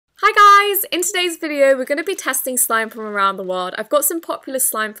guys, in today's video we're going to be testing slime from around the world. I've got some popular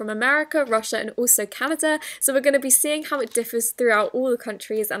slime from America, Russia and also Canada, so we're going to be seeing how it differs throughout all the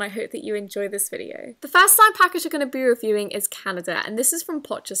countries, and I hope that you enjoy this video. The first slime package we're going to be reviewing is Canada, and this is from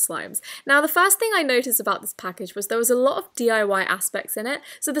Potcha Slimes. Now the first thing I noticed about this package was there was a lot of DIY aspects in it.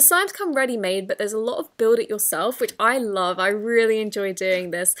 So the slimes come ready-made, but there's a lot of build it yourself, which I love. I really enjoy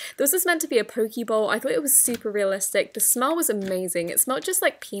doing this. This was meant to be a poke bowl. I thought it was super realistic. The smell was amazing. It smelled just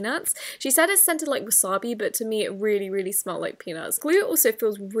like peanuts. She said it scented like wasabi, but to me it really smelled like peanuts. Glue also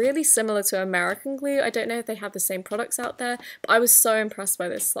feels really similar to American glue. I don't know if they have the same products out there, but I was so impressed by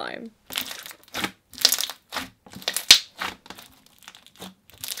this slime.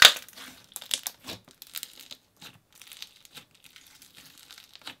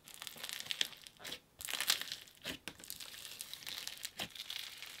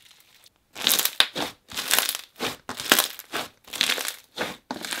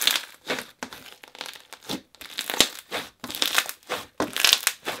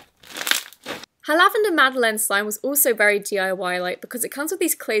 Her Lavender Madeleine slime was also very DIY-like because it comes with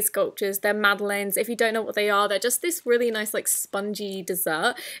these clay sculptures. They're madeleines. If you don't know what they are, they're just this really nice like spongy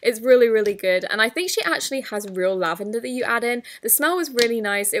dessert. It's really good, and I think she actually has real lavender that you add in. The smell was really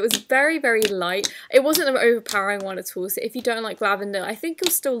nice. It was very light. It wasn't an overpowering one at all, so if you don't like lavender, I think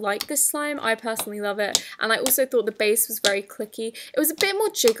you'll still like this slime. I personally love it, and I also thought the base was very clicky. It was a bit more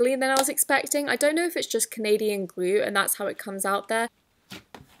jiggly than I was expecting. I don't know if it's just Canadian glue and that's how it comes out there.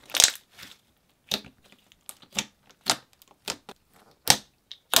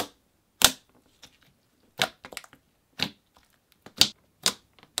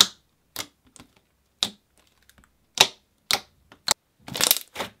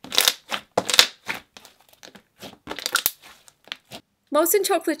 Molten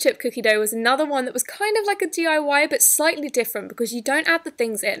chocolate chip cookie dough was another one that was kind of like a DIY but slightly different because you don't add the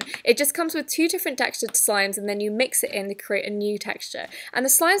things in. It just comes with two different textured slimes and then you mix it in to create a new texture. And the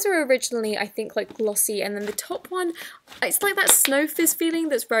slimes were originally, I think, like glossy, and then the top one, it's like that snow fizz feeling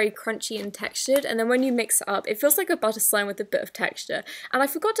that's very crunchy and textured, and then when you mix it up it feels like a butter slime with a bit of texture. And I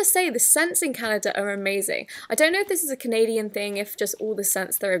forgot to say, the scents in Canada are amazing. I don't know if this is a Canadian thing, if just all the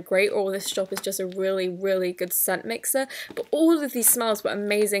scents there are great, or this shop is just a really good scent mixer, but all of these smells were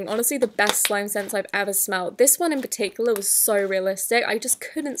amazing. Honestly, the best slime scents I've ever smelled. This one in particular was so realistic. I just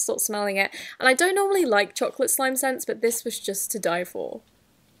couldn't stop smelling it. And I don't normally like chocolate slime scents, but this was just to die for.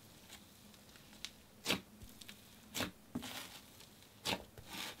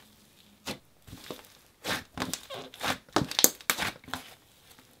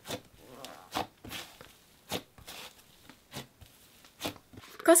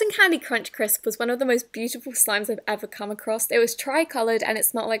 Cotton Candy Crunch Crisp was one of the most beautiful slimes I've ever come across. It was tri-coloured and it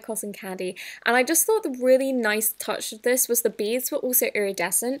smelled like cotton candy, and I just thought the really nice touch of this was the beads were also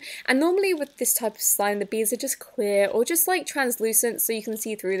iridescent, and normally with this type of slime the beads are just clear or just like translucent so you can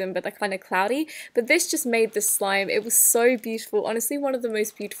see through them, but they're kind of cloudy, but this just made this slime. It was so beautiful. Honestly, one of the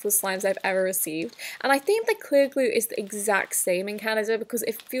most beautiful slimes I've ever received, and I think the clear glue is the exact same in Canada because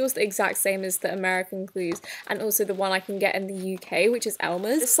it feels the exact same as the American glues and also the one I can get in the UK, which is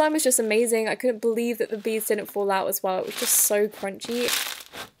Elmer's. This slime was just amazing. I couldn't believe that the beads didn't fall out as well. It was just so crunchy.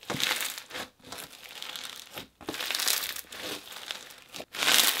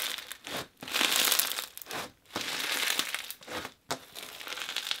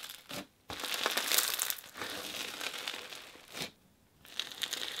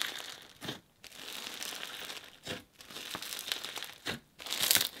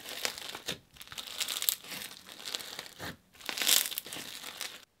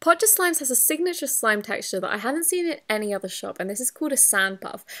 Potcha Slimes has a signature slime texture that I haven't seen in any other shop, and this is called a sand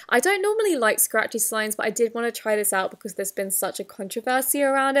puff. I don't normally like scratchy slimes, but I did want to try this out because there's been such a controversy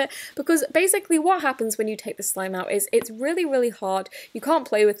around it, because basically what happens when you take the slime out is it's really hard. You can't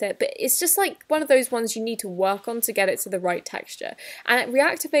play with it, but it's just like one of those ones you need to work on to get it to the right texture, and it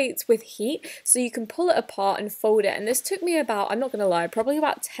reactivates with heat, so you can pull it apart and fold it, and this took me about, I'm not gonna lie, probably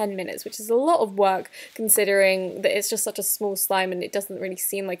about 10 minutes, which is a lot of work considering that it's just such a small slime and it doesn't really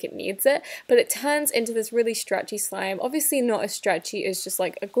seem like it needs it, but it turns into this really stretchy slime. Obviously not as stretchy as just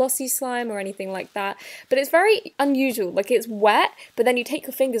like a glossy slime or anything like that, but it's very unusual. Like, it's wet, but then you take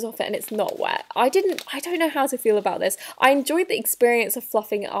your fingers off it and it's not wet. I don't know how to feel about this. I enjoyed the experience of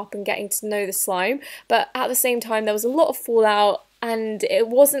fluffing it up and getting to know the slime, but at the same time there was a lot of fallout and it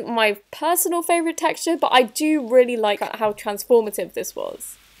wasn't my personal favourite texture, but I do really like how transformative this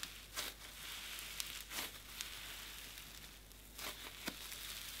was.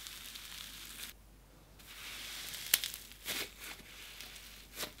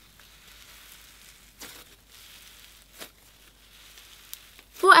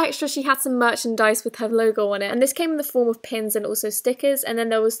 little extra, she had some merchandise with her logo on it, and this came in the form of pins and also stickers, and then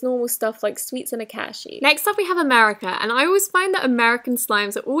there was normal stuff like sweets and a care sheet. Next up we have America, and I always find that American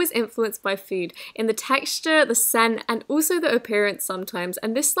slimes are always influenced by food, in the texture, the scent, and also the appearance sometimes,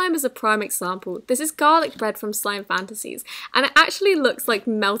 and this slime is a prime example. This is garlic bread from Slime Fantasies, and it actually looks like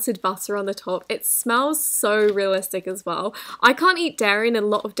melted butter on the top. It smells so realistic as well. I can't eat dairy, and a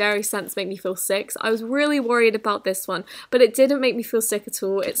lot of dairy scents make me feel sick, so I was really worried about this one, but it didn't make me feel sick at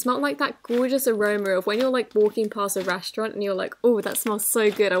all. It smelled like that gorgeous aroma of when you're like walking past a restaurant and you're like, oh, that smells so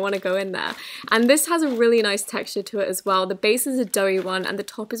good, I want to go in there. And this has a really nice texture to it as well. The base is a doughy one and the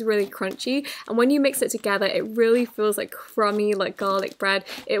top is really crunchy, and when you mix it together it really feels like crummy, like garlic bread.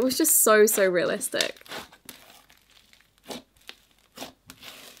 It was just so realistic.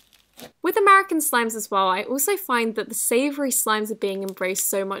 With American slimes as well, I also find that the savoury slimes are being embraced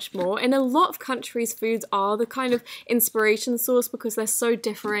so much more. In a lot of countries, foods are the kind of inspiration source because they're so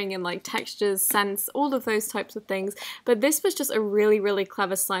differing in like textures, scents, all of those types of things. But this was just a really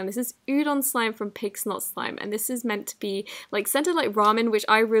clever slime. This is udon slime from pig snot slime, and this is meant to be like scented like ramen, which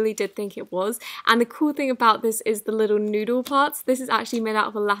I really did think it was. And the cool thing about this is the little noodle parts. This is actually made out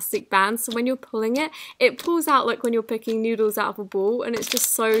of elastic bands, so when you're pulling it, it pulls out like when you're picking noodles out of a ball, and it's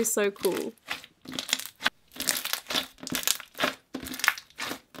just so cool.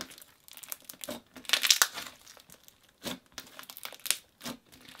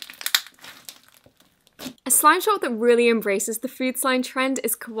 A slime shop that really embraces the food slime trend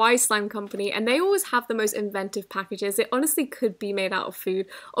is Kawaii Slime Company, and they always have the most inventive packages. It honestly could be made out of food.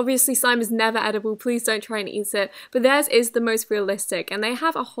 Obviously slime is never edible, please don't try and eat it, but theirs is the most realistic, and they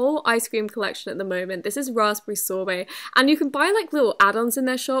have a whole ice cream collection at the moment. This is raspberry sorbet, and you can buy like little add-ons in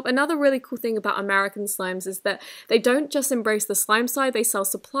their shop. Another really cool thing about American slimes is that they don't just embrace the slime side, they sell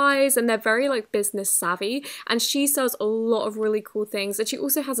supplies, and they're very like business savvy, and she sells a lot of really cool things. And she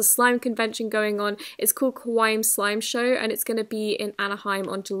also has a slime convention going on. It's called Hawaiian Slime Show, and it's going to be in Anaheim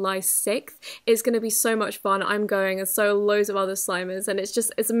on July 6th. It's going to be so much fun. I'm going, and so loads of other slimers, and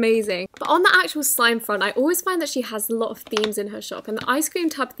it's amazing. But on the actual slime front, I always find that she has a lot of themes in her shop, and the ice cream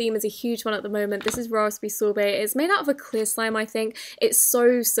tub theme is a huge one at the moment. This is raspberry sorbet. It's made out of a clear slime, I think. It's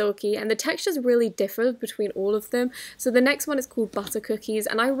so silky, and the textures really differ between all of them. So the next one is called butter cookies,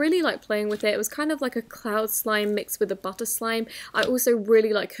 and I really like playing with it. It was kind of like a cloud slime mixed with a butter slime. I also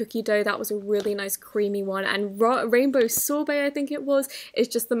really like cookie dough. That was a really nice creamy one. And rainbow sorbet, I think it was, is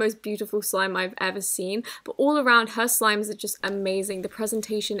just the most beautiful slime I've ever seen. But all around, her slimes are just amazing. The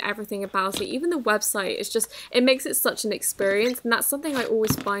presentation, everything about it, even the website, is just, it makes it such an experience, and that's something I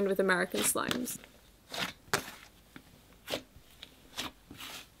always find with American slimes.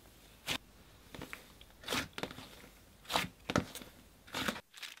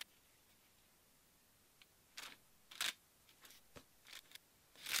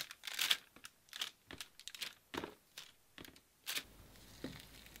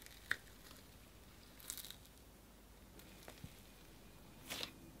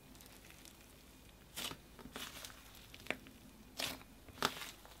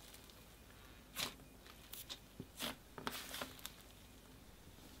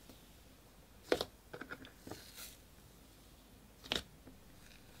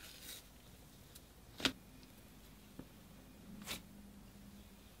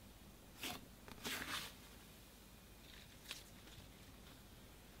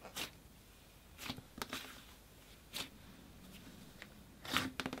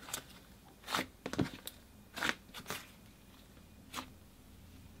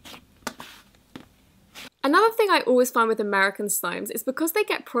 Another thing I always find with American slimes is because they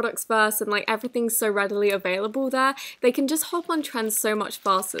get products first and like everything's so readily available there, they can just hop on trends so much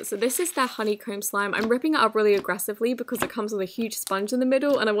faster. So this is their honeycomb slime. I'm ripping it up really aggressively because it comes with a huge sponge in the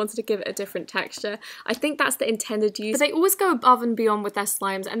middle and I wanted to give it a different texture. I think that's the intended use. But they always go above and beyond with their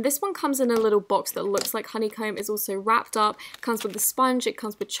slimes, and this one comes in a little box that looks like honeycomb. It's also wrapped up, it comes with the sponge, it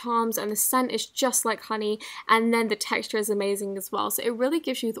comes with charms, and the scent is just like honey, and then the texture is amazing as well. So it really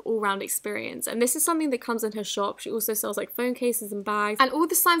gives you the all-round experience, and this is something that comes in her shop. She also sells like phone cases and bags, and all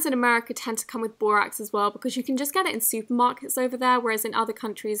the slimes in America tend to come with borax as well because you can just get it in supermarkets over there, whereas in other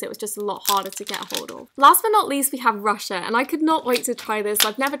countries it was just a lot harder to get a hold of. Last but not least, we have Russia, and I could not wait to try this.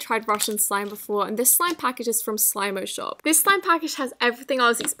 I've never tried Russian slime before, and this slime package is from Slimo Shop. This slime package has everything I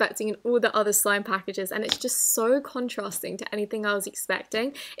was expecting in all the other slime packages, and it's just so contrasting to anything I was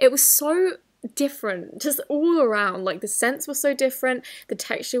expecting. It was so different, just all around. Like the scents were so different, the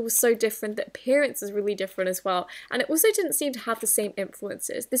texture was so different, the appearance is really different as well, and it also didn't seem to have the same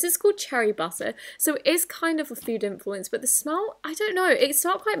influences. This is called cherry butter, so it is kind of a food influence, but the smell, I don't know, it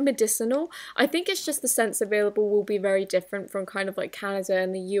smelled quite medicinal. I think it's just the scents available will be very different from kind of like Canada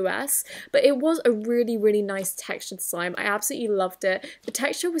and the US, but it was a really, really nice textured slime. I absolutely loved it. The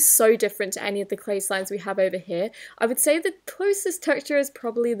texture was so different to any of the clay slimes we have over here. I would say the closest texture is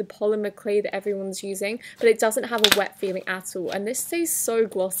probably the polymer clay that everyone's using, but it doesn't have a wet feeling at all, and this stays so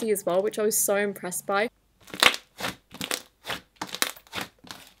glossy as well, which I was so impressed by.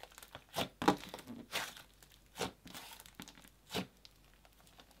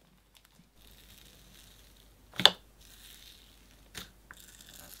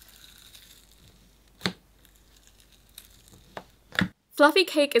 Fluffy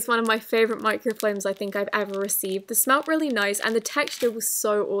cake is one of my favourite microflames I think I've ever received. They smelled really nice and the texture was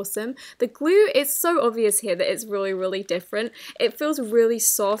so awesome. The glue is so obvious here that it's really, really different. It feels really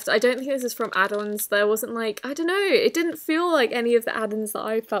soft. I don't think this is from add-ons. There wasn't like, I don't know, it didn't feel like any of the add-ons that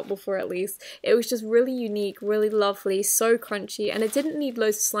I felt before at least. It was just really unique, really lovely, so crunchy, and it didn't need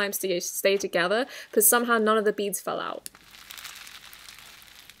loads of slimes to stay together because somehow none of the beads fell out.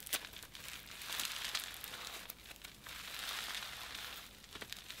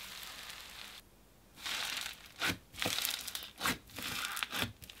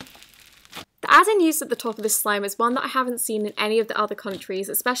 The add-in used at the top of this slime is one that I haven't seen in any of the other countries,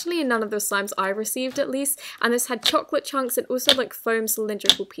 especially in none of the slimes I received at least, and this had chocolate chunks and also like foam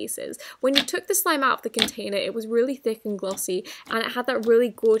cylindrical pieces. When you took the slime out of the container, it was really thick and glossy, and it had that really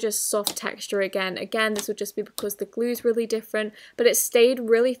gorgeous soft texture again. Again, this would just be because the glue is really different, but it stayed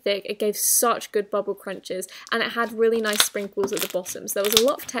really thick, it gave such good bubble crunches, and it had really nice sprinkles at the bottom, so there was a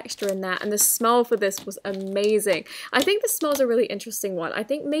lot of texture in there, and the smell for this was amazing. I think the smell's a really interesting one. I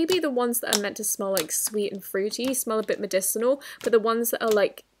think maybe the ones that are meant to smell like sweet and fruity smell a bit medicinal, but the ones that are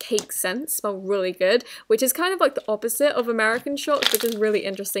like cake scents smell really good, which is kind of like the opposite of American shops, which is really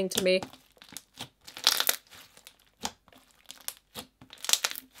interesting to me.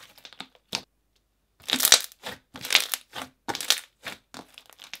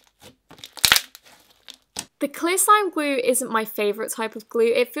 The clear slime glue isn't my favourite type of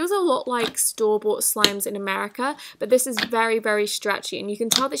glue. It feels a lot like store-bought slimes in America, but this is very, very stretchy, and you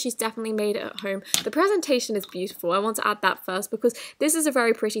can tell that she's definitely made it at home. The presentation is beautiful. I want to add that first because this is a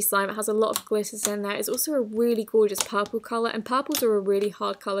very pretty slime. It has a lot of glitters in there. It's also a really gorgeous purple colour, and purples are a really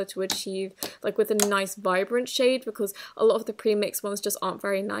hard colour to achieve, like with a nice vibrant shade, because a lot of the pre-mixed ones just aren't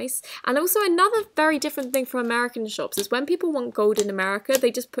very nice. And also another very different thing from American shops is when people want gold in America,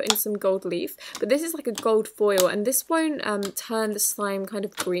 they just put in some gold leaf, but this is like a gold foil, and this won't turn the slime kind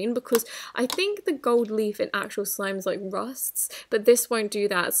of green because I think the gold leaf in actual slimes like rusts, but this won't do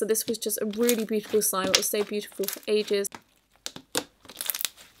that. So this was just a really beautiful slime. It will stay beautiful for ages.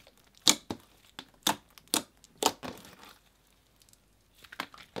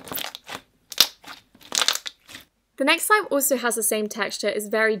 The next slime also has the same texture, it's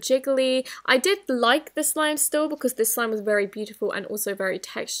very jiggly. I did like the slime still because this slime was very beautiful and also very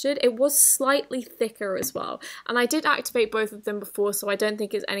textured. It was slightly thicker as well, and I did activate both of them before, so I don't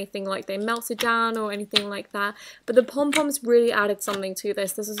think it's anything like they melted down or anything like that, but the pom-poms really added something to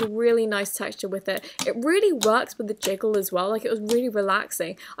this. This is a really nice texture with it. It really works with the jiggle as well, like it was really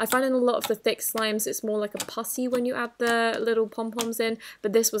relaxing. I find in a lot of the thick slimes it's more like a pussy when you add the little pom-poms in,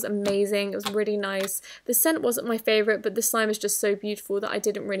 but this was amazing. It was really nice. The scent wasn't my favourite, but the slime is just so beautiful that I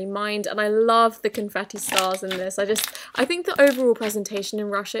didn't really mind, and I love the confetti stars in this. I think the overall presentation in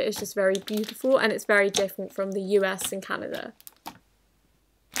Russia is just very beautiful, and it's very different from the US and Canada.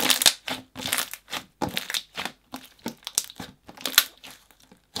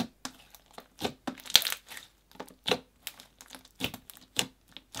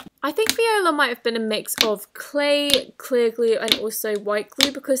 I think Viola might have been a mix of clay, clear glue, and also white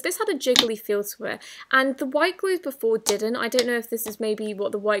glue, because this had a jiggly feel to it, and the white glues before didn't. I don't know if this is maybe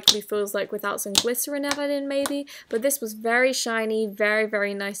what the white glue feels like without some glycerin added in maybe, but this was very shiny, very,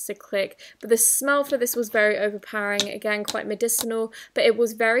 very nice to click, but the smell for this was very overpowering, again quite medicinal, but it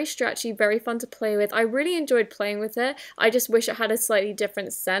was very stretchy, very fun to play with. I really enjoyed playing with it. I just wish it had a slightly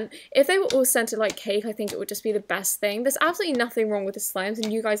different scent. If they were all scented like cake, I think it would just be the best thing. There's absolutely nothing wrong with the slimes,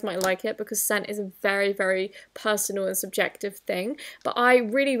 and you guys might like it because scent is a very, very personal and subjective thing, but I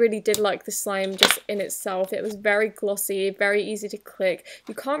really, really did like the slime just in itself. It was very glossy, very easy to click.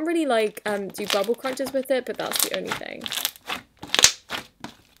 You can't really like do bubble crunches with it, but that's the only thing.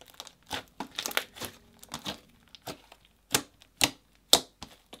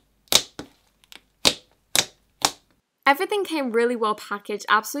 Everything came really well packaged,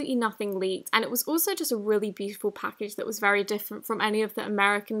 absolutely nothing leaked, and it was also just a really beautiful package that was very different from any of the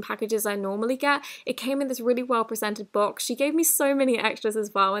American packages I normally get. It came in this really well presented box. She gave me so many extras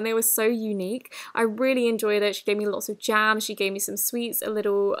as well, and they were so unique. I really enjoyed it. She gave me lots of jam, she gave me some sweets, a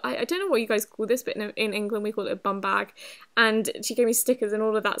little, I don't know what you guys call this, but in England we call it a bum bag, and she gave me stickers and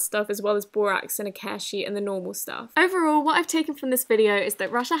all of that stuff, as well as borax and a care sheet and the normal stuff. Overall, what I've taken from this video is that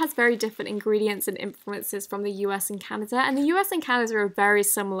Russia has very different ingredients and influences from the US and Canada, and the US and Canada are very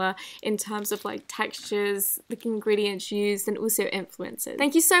similar in terms of like textures, the ingredients used, and also influences.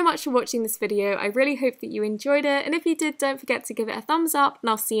 Thank you so much for watching this video. I really hope that you enjoyed it, and if you did, don't forget to give it a thumbs up, and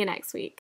I'll see you next week.